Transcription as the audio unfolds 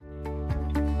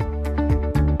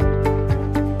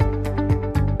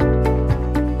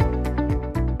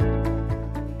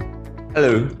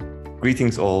Hello,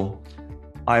 greetings all.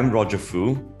 I'm Roger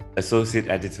Fu, Associate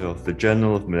Editor of the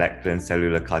Journal of Molecular and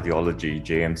Cellular Cardiology,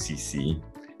 JMCC,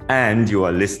 and you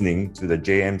are listening to the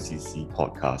JMCC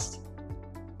podcast.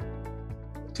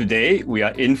 Today, we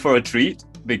are in for a treat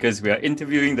because we are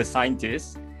interviewing the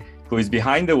scientist who is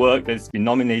behind the work that's been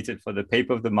nominated for the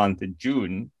Paper of the Month in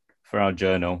June for our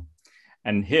journal.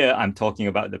 And here I'm talking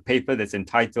about the paper that's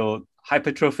entitled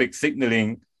Hypertrophic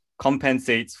Signaling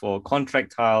Compensates for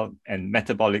Contractile and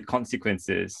Metabolic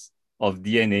Consequences of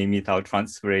DNA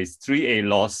Methyltransferase 3A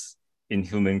Loss in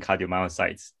Human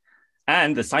Cardiomyocytes.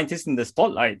 And the scientist in the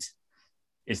spotlight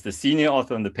is the senior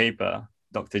author on the paper,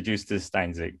 Dr. Justus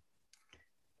Stenzig.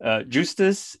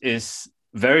 Justus is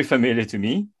very familiar to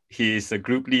me. He is a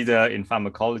group leader in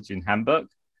pharmacology in Hamburg.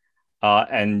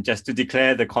 And just to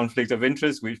declare the conflict of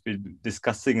interest, we've been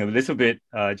discussing a little bit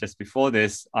just before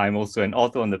this, I'm also an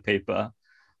author on the paper.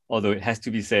 Although it has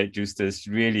to be said, Justus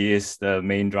really is the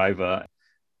main driver.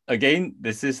 Again,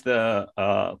 this is the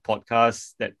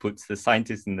podcast that puts the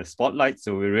scientist in the spotlight.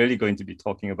 So we're really going to be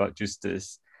talking about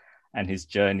Justus and his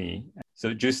journey.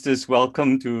 So Justus,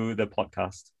 welcome to the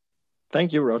podcast.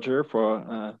 Thank you, Roger,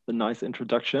 for the nice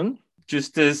introduction.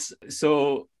 Justus,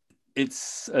 so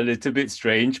it's a little bit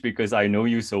strange because I know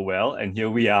you so well. And here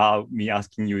we are, me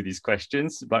asking you these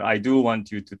questions. But I do want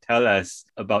you to tell us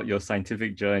about your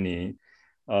scientific journey.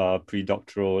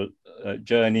 Pre-doctoral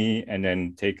journey, and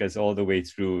then take us all the way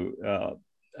through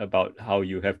about how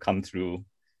you have come through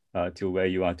to where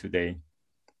you are today.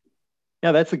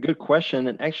 Yeah, that's a good question.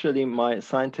 And actually, my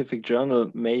scientific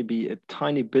journal may be a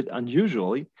tiny bit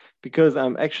unusual because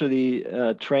I'm actually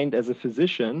trained as a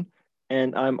physician,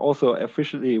 and I'm also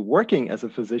officially working as a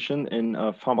physician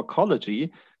in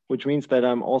pharmacology, which means that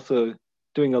I'm also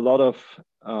doing a lot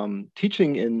of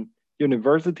teaching in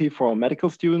university for medical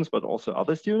students, but also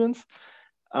other students.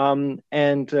 My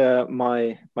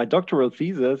doctoral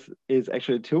thesis is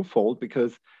actually twofold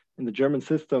because in the German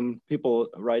system, people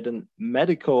write a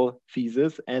medical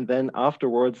thesis, and then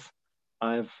afterwards,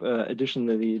 I've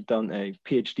additionally done a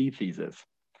PhD thesis.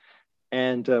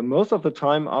 And most of the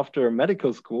time after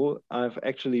medical school, I've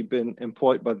actually been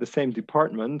employed by the same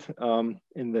department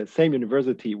in the same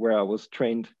university where I was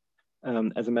trained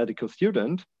as a medical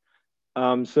student.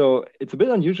 So it's a bit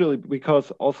unusual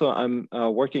because also I'm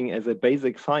working as a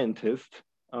basic scientist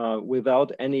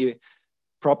without any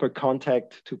proper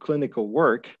contact to clinical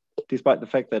work, despite the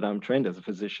fact that I'm trained as a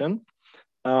physician.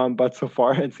 But so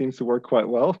far it seems to work quite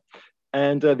well.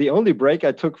 And the only break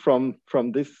I took from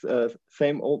this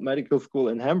same old medical school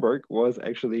in Hamburg was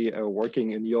actually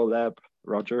working in your lab,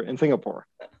 Roger, in Singapore.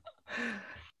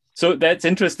 So that's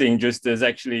interesting, Justus,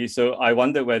 actually. So I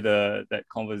wonder whether that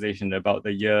conversation about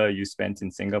the year you spent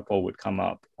in Singapore would come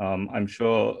up. I'm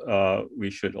sure we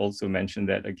should also mention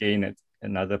that again at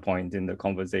another point in the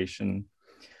conversation.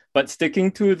 But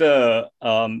sticking to the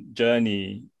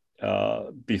journey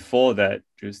before that,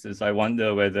 Justus, I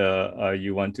wonder whether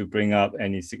you want to bring up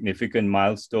any significant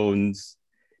milestones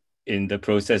in the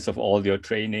process of all your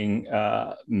training,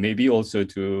 maybe also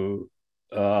to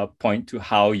point to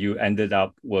how you ended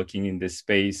up working in this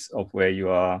space of where you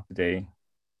are today.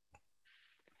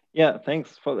 Yeah,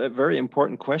 thanks for that very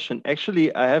important question.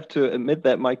 Actually, I have to admit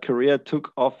that my career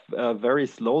took off very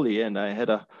slowly, and I had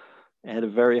a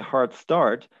very hard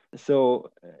start.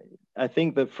 So I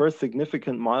think the first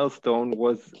significant milestone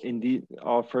was indeed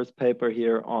our first paper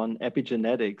here on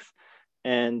epigenetics.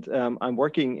 And I'm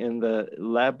working in the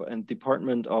lab and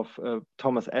department of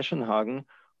Thomas Eschenhagen,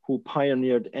 who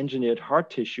pioneered engineered heart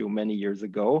tissue many years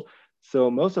ago. So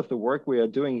most of the work we are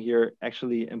doing here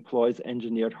actually employs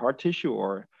engineered heart tissue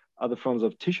or other forms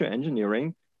of tissue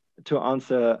engineering to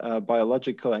answer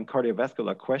biological and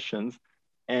cardiovascular questions.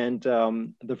 And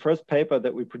the first paper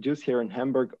that we produced here in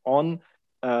Hamburg on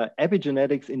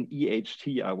epigenetics in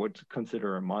EHT, I would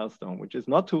consider a milestone, which is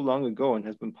not too long ago and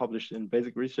has been published in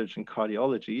Basic Research in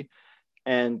Cardiology.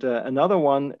 And another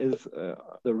one is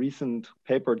the recent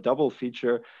paper double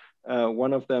feature,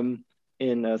 one of them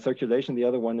in circulation, the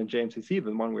other one in JMCC,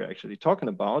 the one we're actually talking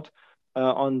about,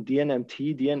 on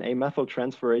DNMT, DNA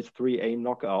methyltransferase 3A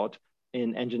knockout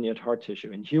in engineered heart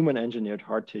tissue, in human engineered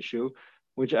heart tissue,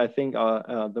 which I think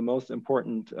are the most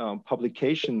important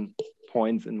publication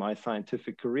points in my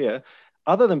scientific career.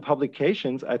 Other than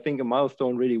publications, I think a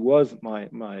milestone really was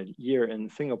my year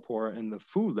in Singapore in the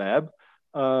Fu lab,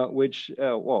 which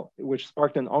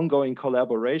sparked an ongoing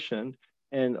collaboration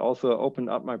and also opened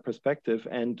up my perspective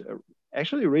and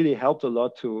actually really helped a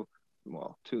lot to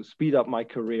speed up my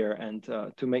career and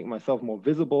to make myself more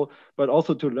visible, but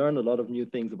also to learn a lot of new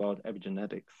things about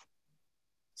epigenetics.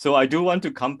 So I do want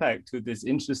to come back to this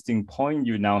interesting point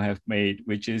you now have made,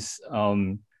 which is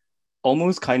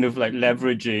almost kind of like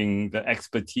leveraging the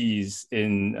expertise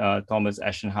in Thomas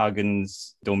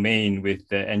Eschenhagen's domain with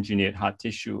the engineered heart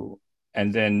tissue,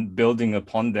 and then building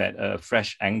upon that a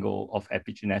fresh angle of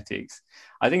epigenetics.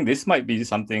 I think this might be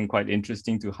something quite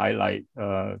interesting to highlight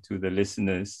to the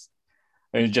listeners.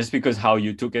 And just because how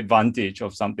you took advantage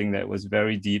of something that was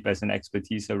very deep as an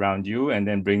expertise around you, and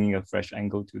then bringing a fresh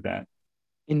angle to that.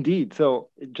 Indeed. So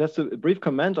just a brief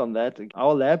comment on that.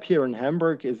 Our lab here in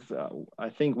Hamburg is, I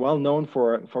think, well known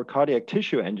for cardiac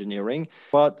tissue engineering.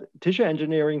 But tissue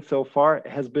engineering so far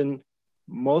has been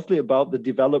mostly about the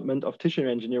development of tissue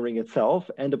engineering itself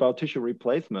and about tissue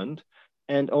replacement.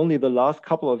 And only the last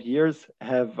couple of years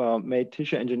have made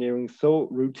tissue engineering so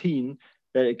routine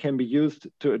that it can be used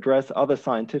to address other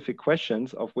scientific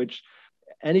questions, of which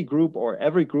any group or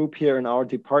every group here in our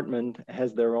department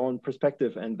has their own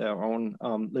perspective and their own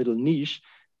little niche.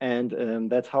 And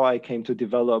that's how I came to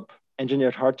develop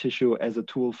engineered heart tissue as a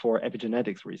tool for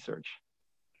epigenetics research.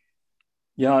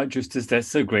 Yeah, Justus,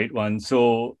 that's a great one.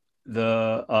 So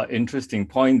the interesting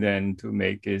point then to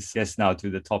make is, yes, now to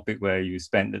the topic where you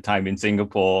spent the time in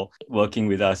Singapore working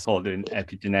with us all in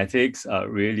epigenetics,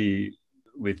 really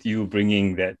with you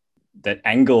bringing that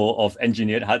angle of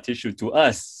engineered heart tissue to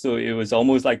us. So it was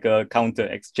almost like a counter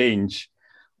exchange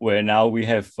where now we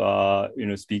have,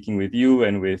 speaking with you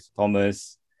and with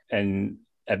Thomas and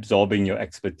absorbing your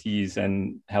expertise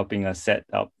and helping us set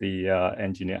up the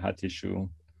engineered heart tissue.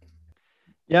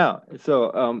 Yeah,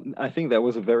 so I think that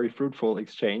was a very fruitful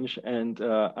exchange, and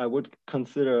I would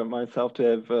consider myself to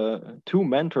have two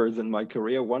mentors in my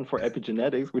career, one for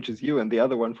epigenetics, which is you, and the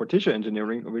other one for tissue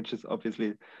engineering, which is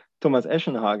obviously Thomas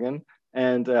Eschenhagen.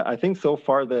 And I think so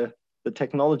far the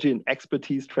technology and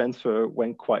expertise transfer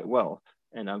went quite well,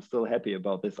 and I'm still happy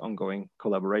about this ongoing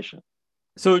collaboration.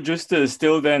 So just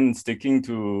still then sticking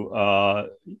to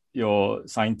your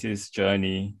scientist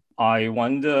journey, I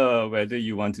wonder whether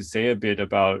you want to say a bit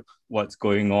about what's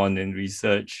going on in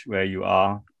research where you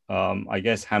are. I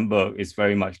guess Hamburg is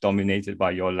very much dominated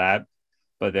by your lab,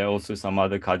 but there are also some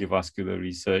other cardiovascular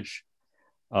research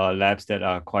labs that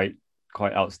are quite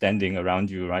outstanding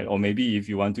around you, right? Or maybe if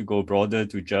you want to go broader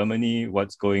to Germany,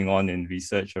 what's going on in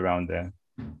research around there?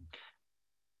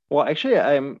 Well, actually,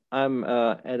 I'm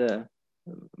at a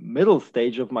middle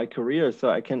stage of my career, so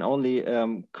I can only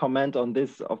comment on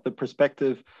this of the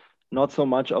perspective, not so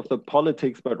much of the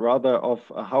politics, but rather of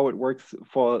how it works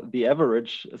for the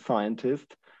average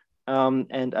scientist.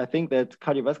 And I think that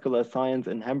cardiovascular science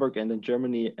in Hamburg and in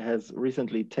Germany has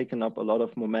recently taken up a lot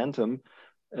of momentum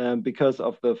because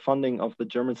of the funding of the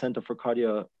German Center for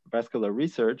Cardiovascular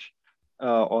Research,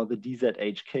 or the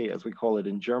DZHK, as we call it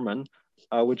in German,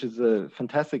 which is a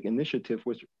fantastic initiative,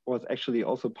 which was actually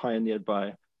also pioneered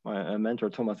by my mentor,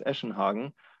 Thomas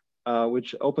Eschenhagen,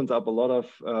 which opens up a lot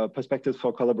of perspectives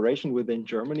for collaboration within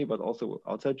Germany, but also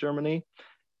outside Germany.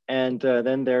 And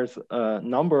then there's a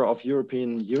number of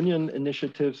European Union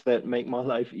initiatives that make my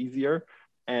life easier.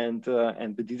 And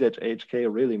the DZHK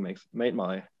really made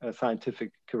my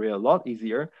scientific career a lot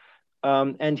easier.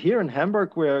 And here in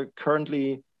Hamburg, we're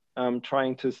currently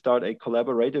trying to start a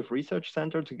collaborative research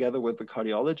center together with the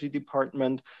cardiology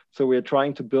department. So we're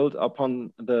trying to build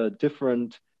upon the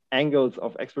different angles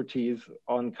of expertise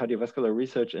on cardiovascular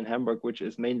research in Hamburg, which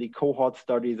is mainly cohort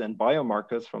studies and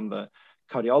biomarkers from the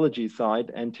cardiology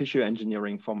side and tissue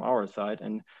engineering from our side,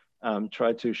 and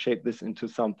try to shape this into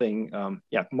something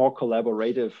more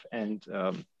collaborative and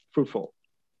fruitful.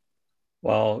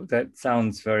 Wow, that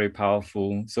sounds very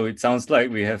powerful. So it sounds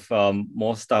like we have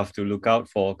more stuff to look out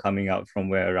for coming out from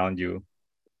where around you.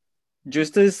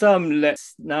 Justus,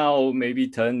 let's now maybe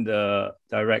turn the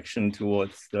direction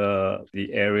towards the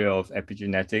area of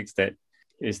epigenetics that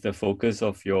is the focus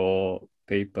of your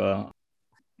paper.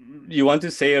 You want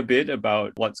to say a bit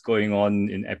about what's going on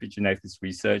in epigenetics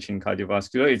research in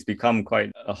cardiovascular? It's become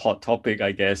quite a hot topic,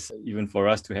 I guess, even for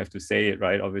us to have to say it,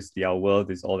 right? Obviously, our world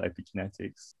is all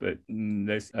epigenetics, but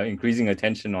there's increasing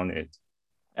attention on it.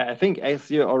 I think,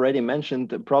 as you already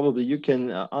mentioned, probably you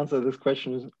can answer this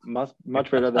question much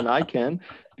better than I can,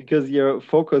 because your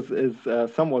focus is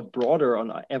somewhat broader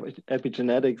on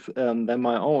epigenetics than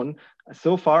my own.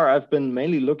 So far, I've been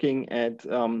mainly looking at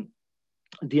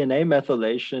DNA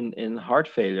methylation in heart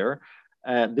failure.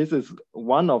 This is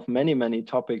one of many, many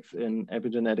topics in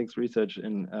epigenetics research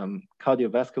in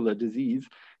cardiovascular disease.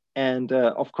 And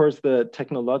of course, the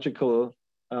technological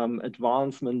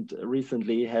advancement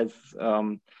recently has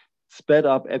sped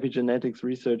up epigenetics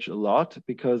research a lot,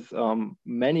 because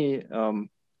many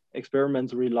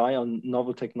experiments rely on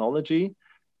novel technology.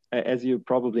 as you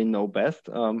probably know best,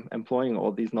 employing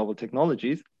all these novel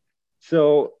technologies.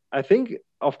 So I think,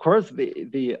 of course,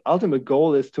 the ultimate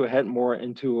goal is to head more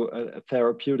into a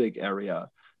therapeutic area.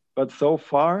 But so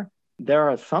far, there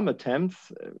are some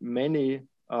attempts, mainly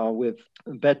with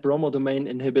beta bromodomain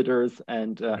inhibitors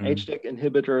and HDAC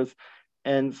inhibitors.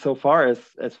 And so far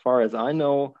as I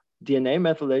know, DNA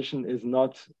methylation is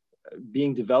not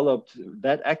being developed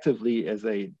that actively as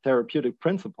a therapeutic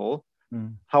principle.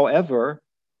 However,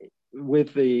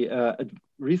 with the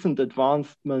recent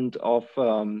advancement of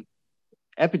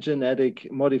epigenetic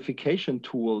modification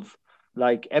tools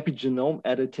like epigenome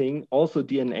editing, also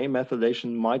DNA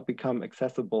methylation might become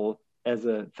accessible as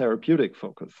a therapeutic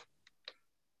focus.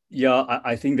 Yeah,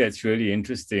 I think that's really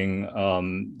interesting,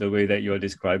 the way that you're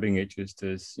describing it,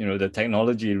 Justus. The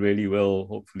technology really will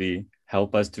hopefully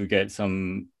help us to get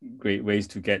some great ways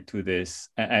to get to this.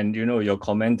 And your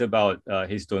comment about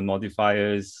histone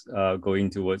modifiers going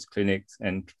towards clinics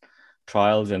and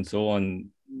trials and so on,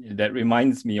 that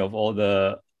reminds me of all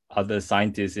the other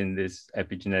scientists in this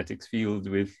epigenetics field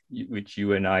which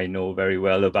you and I know very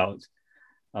well about,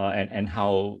 and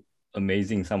how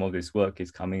amazing some of this work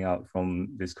is coming out from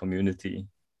this community.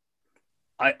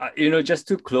 Just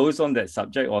to close on that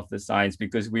subject of the science,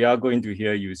 because we are going to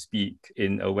hear you speak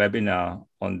in a webinar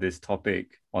on this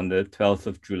topic on the 12th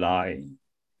of July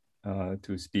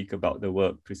to speak about the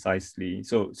work precisely.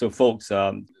 So folks,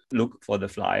 look for the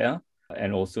flyer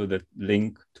and also the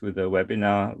link to the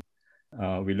webinar.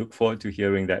 We look forward to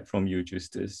hearing that from you,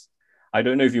 Justus. I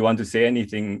don't know if you want to say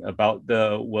anything about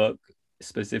the work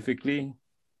specifically.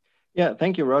 Yeah,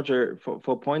 thank you, Roger,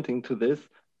 for pointing to this.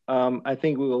 I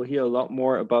think we will hear a lot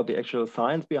more about the actual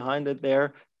science behind it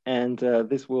there. And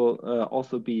this will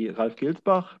also be Ralf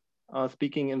Gilsbach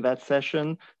speaking in that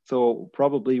session. So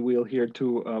probably we'll hear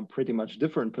two pretty much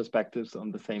different perspectives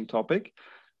on the same topic.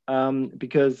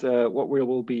 Because what we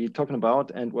will be talking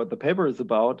about and what the paper is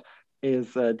about is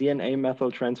DNA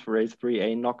methyltransferase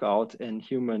 3A knockout in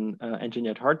human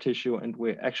engineered heart tissue. And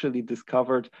we actually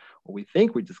discovered, or we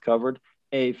think we discovered,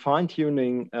 a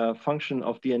fine-tuning function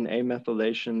of DNA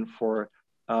methylation for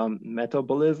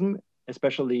metabolism,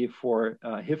 especially for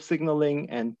HIF signaling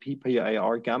and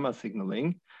PPAR gamma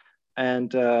signaling.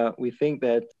 And we think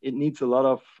that it needs a lot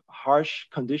of harsh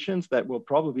conditions that will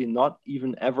probably not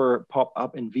even ever pop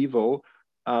up in vivo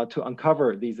to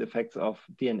uncover these effects of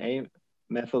DNA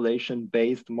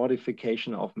methylation-based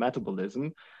modification of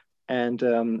metabolism. And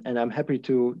I'm happy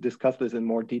to discuss this in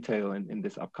more detail in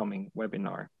this upcoming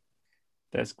webinar.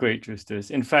 That's great, Justus.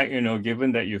 In fact,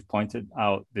 given that you've pointed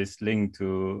out this link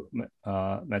to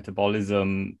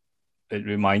metabolism, it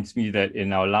reminds me that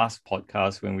in our last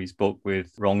podcast, when we spoke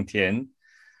with Rong Tian,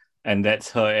 and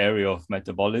that's her area of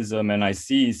metabolism, and I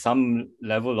see some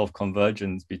level of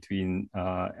convergence between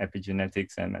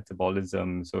epigenetics and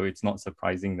metabolism. So it's not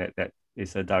surprising that that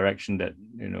is a direction that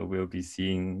we'll be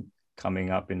seeing coming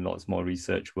up in lots more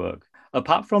research work.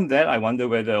 Apart from that, I wonder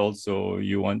whether also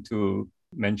you want to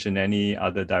mention any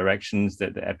other directions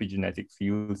that the epigenetic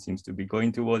field seems to be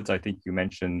going towards. I think you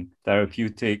mentioned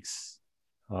therapeutics,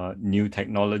 new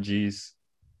technologies.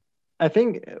 I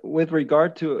think with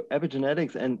regard to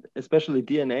epigenetics and especially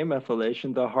DNA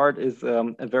methylation, the heart is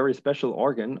a very special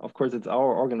organ. Of course, it's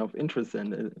our organ of interest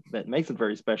and that makes it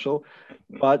very special,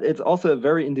 but it's also a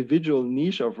very individual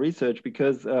niche of research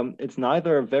because it's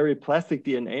neither very plastic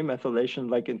DNA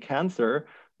methylation like in cancer,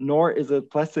 nor is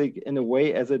it plastic in a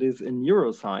way as it is in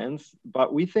neuroscience,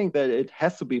 but we think that it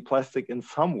has to be plastic in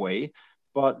some way,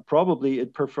 but probably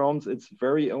it performs its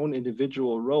very own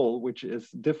individual role, which is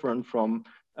different from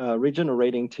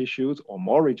regenerating tissues or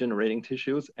more regenerating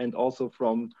tissues, and also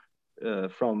from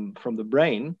the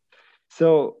brain.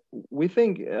 So we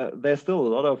think there's still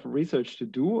a lot of research to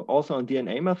do also on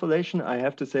DNA methylation. I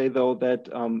have to say, though, that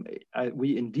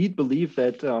we indeed believe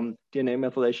that DNA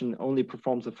methylation only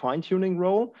performs a fine-tuning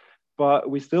role, but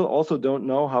we still also don't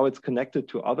know how it's connected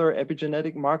to other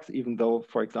epigenetic marks, even though,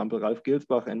 for example, Ralf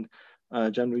Gilsbach and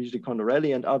Gianluigi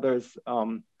Condorelli and others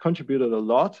contributed a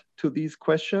lot to these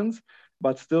questions,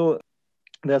 but still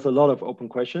there's a lot of open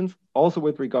questions, also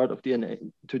with regard of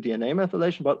DNA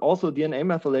methylation, but also DNA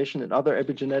methylation and other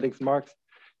epigenetics marks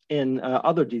in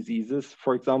other diseases.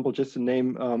 For example, just to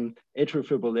name atrial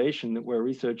fibrillation, where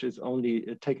research is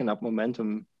only taking up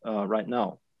momentum right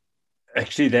now.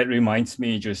 Actually, that reminds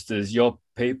me, Justus, your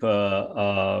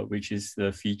paper, which is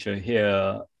the feature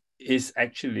here, is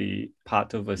actually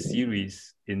part of a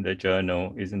series in the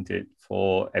journal, isn't it,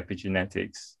 for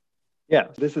epigenetics? Yeah,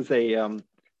 this is a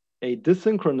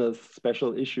desynchronous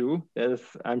special issue.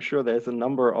 I'm sure there's a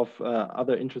number of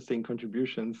other interesting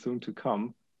contributions soon to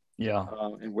come. Yeah.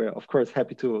 And we're, of course,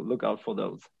 happy to look out for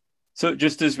those. So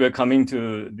just as we're coming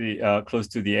to the close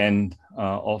to the end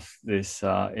of this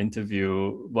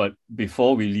interview, but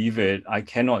before we leave it, I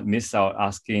cannot miss out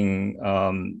asking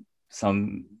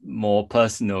some more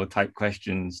personal type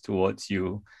questions towards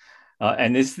you.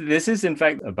 And this is in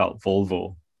fact about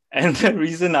Volvo. And the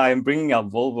reason I'm bringing up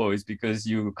Volvo is because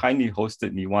you kindly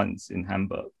hosted me once in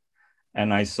Hamburg,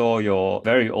 and I saw your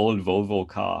very old Volvo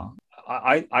car.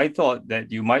 I thought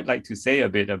that you might like to say a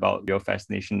bit about your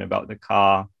fascination about the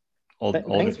car.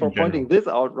 Thanks for pointing this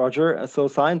out, Roger. So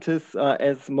scientists,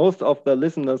 as most of the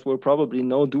listeners will probably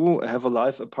know, do have a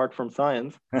life apart from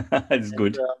science. That's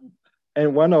good.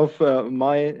 And one of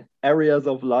my areas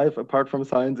of life apart from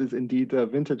science is indeed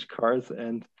vintage cars.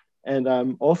 And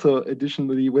I'm also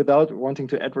additionally, without wanting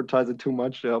to advertise it too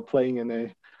much, playing in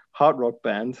a hard rock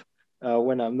band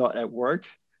when I'm not at work.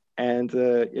 And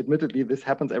admittedly, this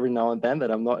happens every now and then that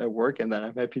I'm not at work, and then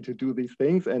I'm happy to do these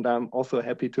things. And I'm also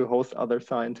happy to host other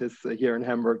scientists here in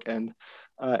Hamburg, and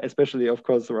especially, of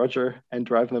course, Roger, and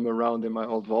drive them around in my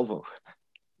old Volvo.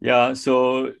 Yeah,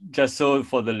 so just so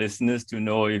for the listeners to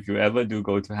know, if you ever do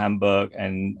go to Hamburg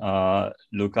and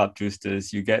look up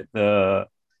Justus, you get the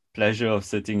pleasure of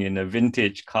sitting in a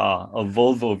vintage car, a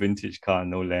Volvo vintage car,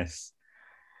 no less.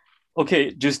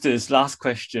 Okay, Justus, last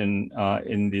question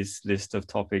in this list of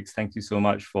topics. Thank you so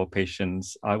much for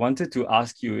patience. I wanted to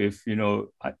ask you if,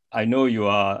 I know you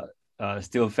are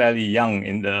still fairly young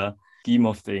in the scheme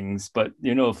of things, but,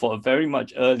 for a very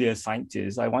much earlier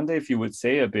scientist, I wonder if you would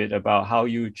say a bit about how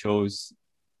you chose,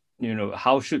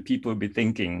 how should people be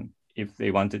thinking if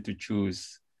they wanted to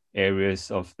choose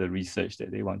areas of the research that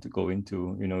they want to go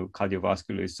into?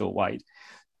 Cardiovascular is so wide.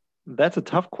 That's a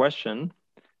tough question,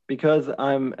 because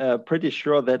I'm pretty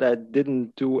sure that I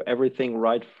didn't do everything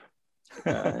right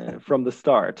from the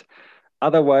start.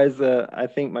 Otherwise, I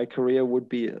think my career would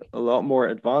be a lot more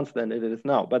advanced than it is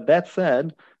now. But that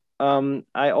said,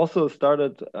 I also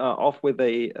started off with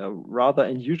a rather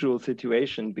unusual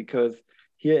situation, because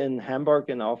here in Hamburg,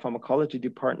 in our pharmacology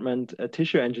department,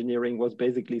 tissue engineering was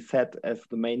basically set as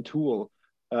the main tool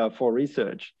for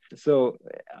research. So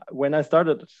when I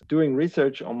started doing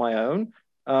research on my own,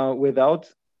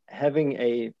 without having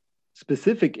a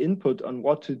specific input on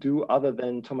what to do other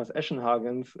than Thomas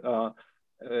Eschenhagen's,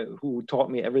 who taught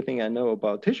me everything I know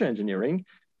about tissue engineering,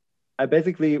 I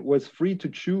basically was free to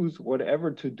choose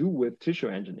whatever to do with tissue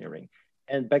engineering.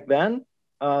 And back then,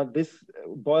 this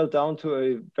boiled down to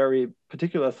a very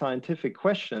particular scientific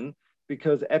question,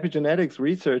 because epigenetics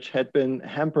research had been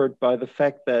hampered by the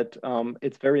fact that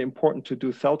it's very important to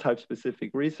do cell type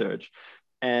specific research.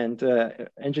 And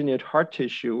engineered heart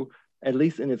tissue, at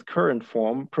least in its current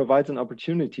form, provides an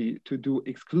opportunity to do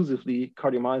exclusively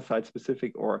cardiomyocyte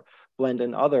specific, or blend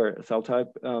in other cell type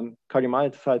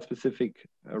cardiomyocyte specific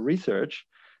research.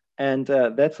 And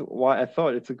that's why I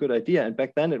thought it's a good idea. And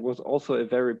back then it was also a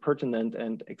very pertinent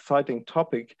and exciting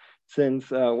topic, since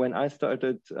when I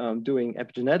started doing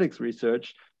epigenetics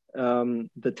research,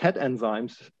 the TET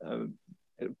enzymes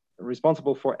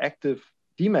responsible for active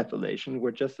demethylation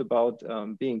were just about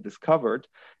being discovered.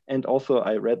 And also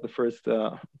I read the first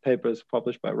papers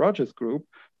published by Roger's group.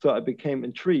 So I became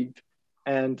intrigued.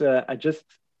 And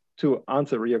to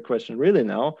answer your question really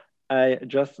now, I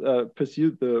just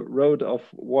pursued the road of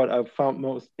what I found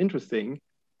most interesting,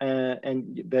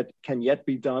 and that can yet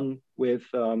be done with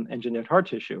engineered heart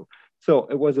tissue. So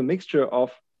it was a mixture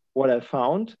of what I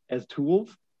found as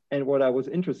tools and what I was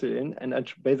interested in. And I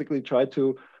basically tried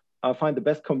to find the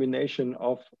best combination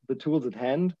of the tools at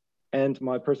hand and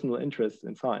my personal interest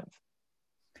in science.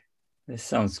 This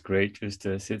sounds great,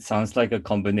 Justus. It sounds like a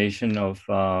combination of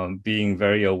being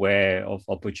very aware of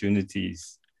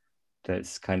opportunities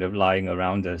that's kind of lying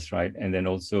around us, right? And then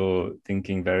also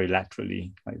thinking very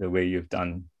laterally, like the way you've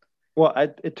done. Well,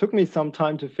 it took me some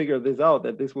time to figure this out,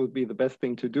 that this would be the best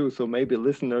thing to do. So maybe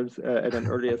listeners at an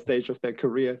earlier stage of their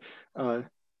career,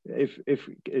 if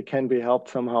it can be helped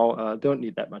somehow, don't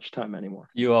need that much time anymore.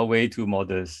 You are way too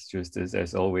modest, Justus,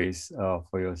 as always,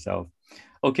 for yourself.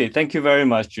 Okay, thank you very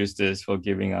much, Justus, for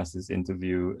giving us this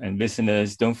interview. And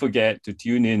listeners, don't forget to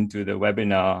tune in to the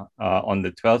webinar on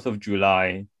the 12th of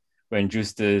July, when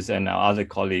Justus and our other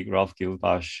colleague, Rolf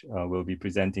Gilbash, will be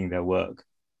presenting their work.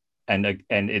 And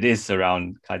it is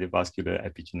around cardiovascular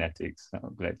epigenetics,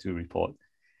 I'm glad to report.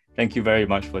 Thank you very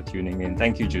much for tuning in.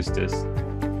 Thank you, Justus.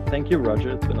 Thank you,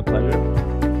 Roger. It's been a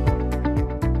pleasure.